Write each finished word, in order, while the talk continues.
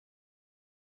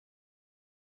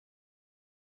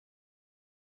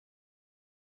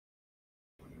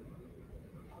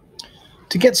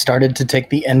To get started to take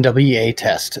the NWEA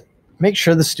test, make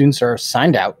sure the students are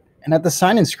signed out, and at the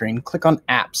sign-in screen, click on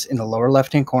Apps in the lower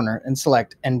left-hand corner and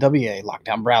select NWEA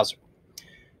Lockdown Browser.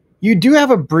 You do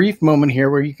have a brief moment here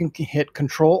where you can hit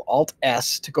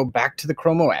Control-Alt-S to go back to the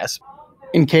Chrome OS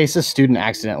in case a student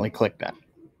accidentally clicked that.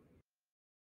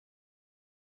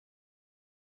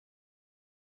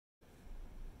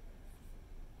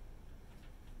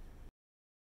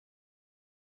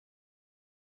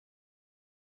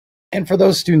 And for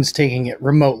those students taking it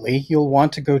remotely, you'll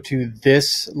want to go to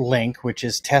this link, which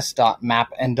is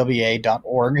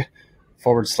test.mapnwa.org/#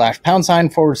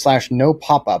 / no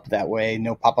pop-up. That way,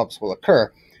 no pop-ups will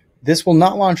occur. This will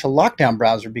not launch a lockdown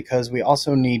browser because we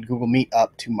also need Google Meet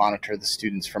up to monitor the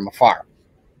students from afar.